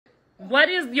What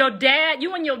is your dad?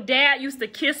 You and your dad used to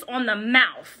kiss on the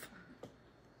mouth.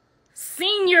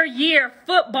 Senior year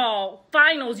football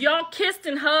finals, y'all kissed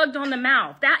and hugged on the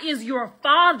mouth. That is your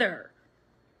father.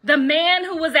 The man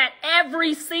who was at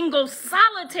every single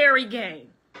solitary game.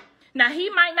 Now,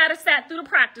 he might not have sat through the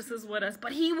practices with us,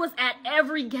 but he was at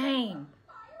every game.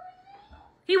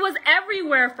 He was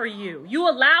everywhere for you. You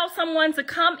allow someone to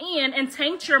come in and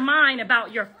taint your mind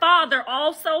about your father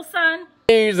also, son?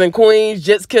 Kings and queens,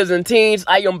 jits, kids, and teens,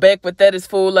 I am back with That Is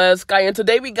Fool Ass Sky, and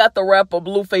today we got the rapper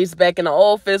Blueface back in the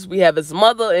office. We have his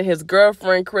mother and his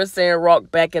girlfriend, Chris and Rock,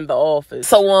 back in the office.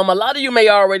 So, a lot of you may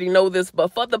already know this,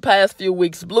 but for the past few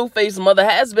weeks, Blueface's mother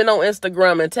has been on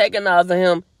Instagram antagonizing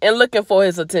him and looking for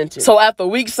his attention. So, after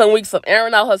weeks and weeks of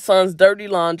airing out her son's dirty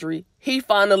laundry, he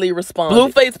finally responded.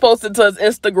 Blueface posted to his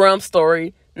Instagram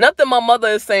story, "Nothing my mother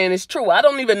is saying is true. I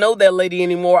don't even know that lady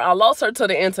anymore. I lost her to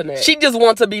the internet. She just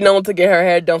wants to be known to get her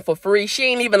hair done for free. She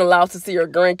ain't even allowed to see her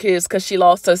grandkids because she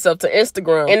lost herself to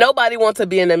Instagram. And nobody wants to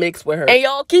be in the mix with her." And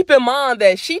y'all keep in mind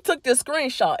that she took this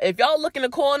screenshot. If y'all look in the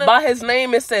corner, by his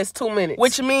name it says 2 minutes.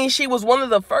 Which means she was one of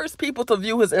the first people to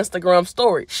view his Instagram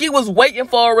story. She was waiting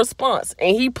for a response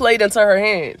and he played into her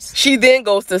hands. She then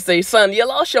goes to say, "Son, you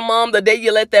lost your mom the day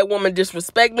you let that woman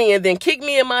disrespect me and then kick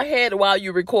me in my head while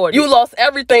you recorded. You lost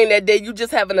everything that day, you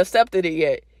just haven't accepted it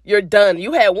yet. You're done.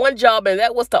 You had one job and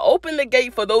that was to open the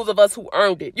gate for those of us who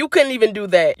earned it. You couldn't even do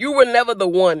that. You were never the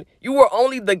one. You were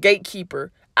only the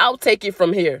gatekeeper. I'll take it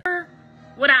from here."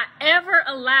 Would I ever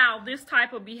allow this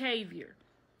type of behavior?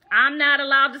 I'm not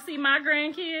allowed to see my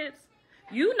grandkids.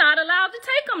 You not allowed to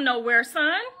take them nowhere,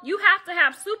 son. You have to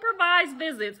have supervised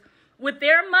visits with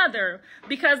their mother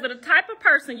because of the type of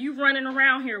person you're running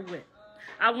around here with.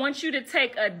 I want you to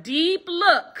take a deep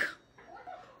look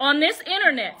on this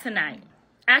internet tonight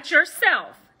at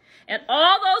yourself and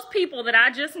all those people that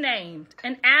I just named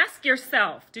and ask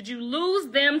yourself, did you lose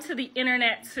them to the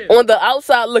internet too? On the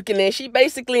outside looking in, she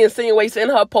basically insinuates in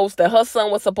her post that her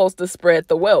son was supposed to spread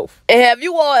the wealth. And have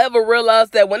you all ever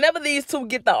realized that whenever these two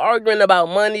get to arguing about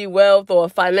money, wealth, or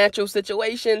financial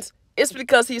situations, it's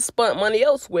because he spent money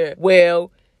elsewhere?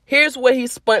 Well, here's where he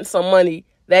spent some money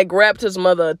that grabbed his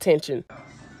mother's attention.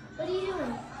 What are you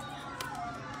doing?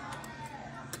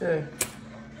 Okay,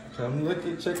 come look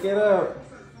it, check it out.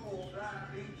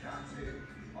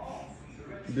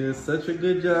 You did such a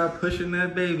good job pushing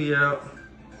that baby out.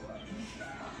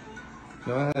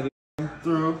 Know how to come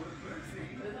through.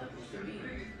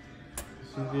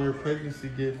 This is your pregnancy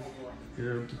gift.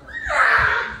 You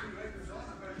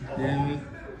feel me?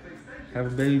 Have a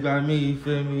baby by me, you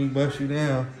feel me? Bust you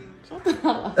down.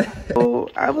 So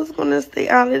I was gonna stay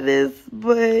out of this,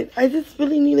 but I just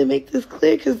really need to make this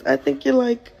clear because I think you're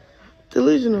like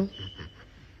delusional.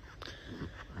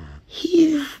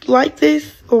 He's like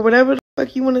this or whatever the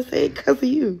fuck you want to say because of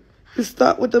you. You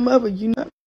start with the mother. You're not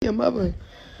your mother.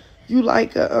 You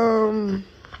like a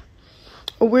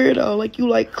weirdo. Like you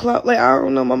like clout. Like I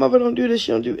don't know. My mother don't do this.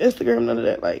 She don't do Instagram. None of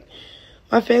that. Like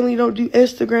my family don't do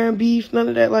Instagram beef. None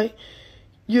of that. Like.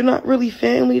 You're not really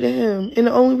family to him. And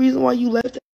the only reason why you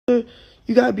left after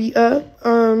you got beat up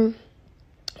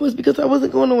was because I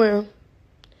wasn't going nowhere.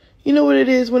 You know what it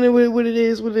is when what it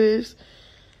is.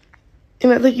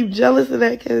 And I think you're jealous of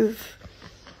that because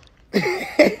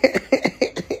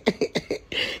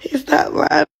he stopped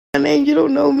lying my name. You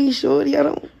don't know me, shorty.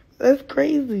 That's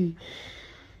crazy.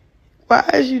 Why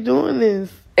is you doing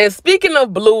this? And speaking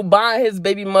of Blue buying his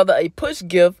baby mother a push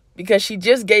gift, because she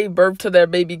just gave birth to their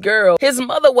baby girl, his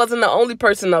mother wasn't the only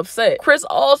person upset. Chris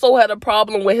also had a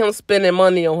problem with him spending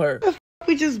money on her.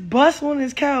 We just bust on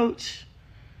his couch.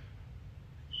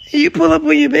 You pull up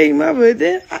on your baby mother.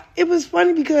 Then it was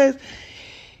funny because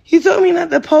you told me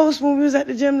not to post when we was at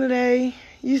the gym today.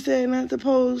 You said not to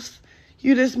post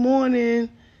you this morning.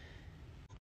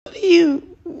 What are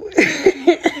you?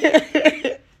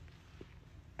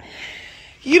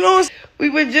 You know, we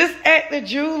were just at the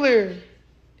jeweler.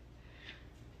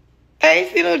 I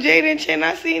ain't seen no Jaden chain.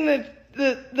 I seen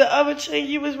the other chain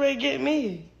you was ready to get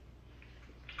me.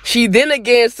 She then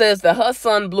again says that her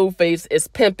son Blueface is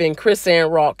pimping Chris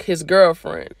and Rock, his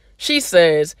girlfriend. She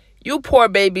says, "You poor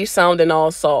baby sounding all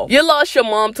soft. You lost your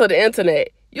mom to the internet.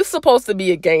 You supposed to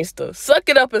be a gangster. Suck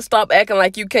it up and stop acting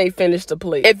like you can't finish the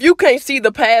play. If you can't see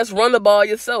the pass, run the ball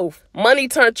yourself. Money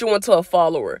turned you into a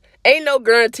follower. Ain't no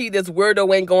guarantee this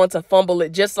weirdo ain't going to fumble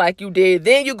it just like you did.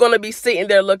 Then you're going to be sitting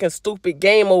there looking stupid.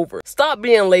 Game over. Stop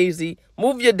being lazy.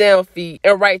 Move your damn feet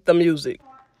and write the music."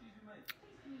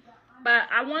 But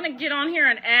I want to get on here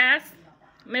and ask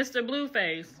Mr.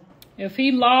 Blueface, if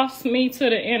he lost me to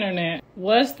the internet,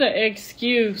 what's the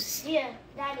excuse? Yeah,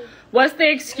 Daddy. What's the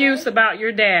excuse about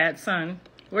your dad, son?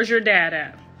 Where's your dad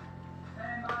at?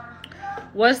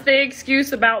 What's the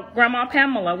excuse about Grandma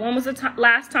Pamela? When was the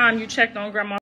last time you checked on Grandma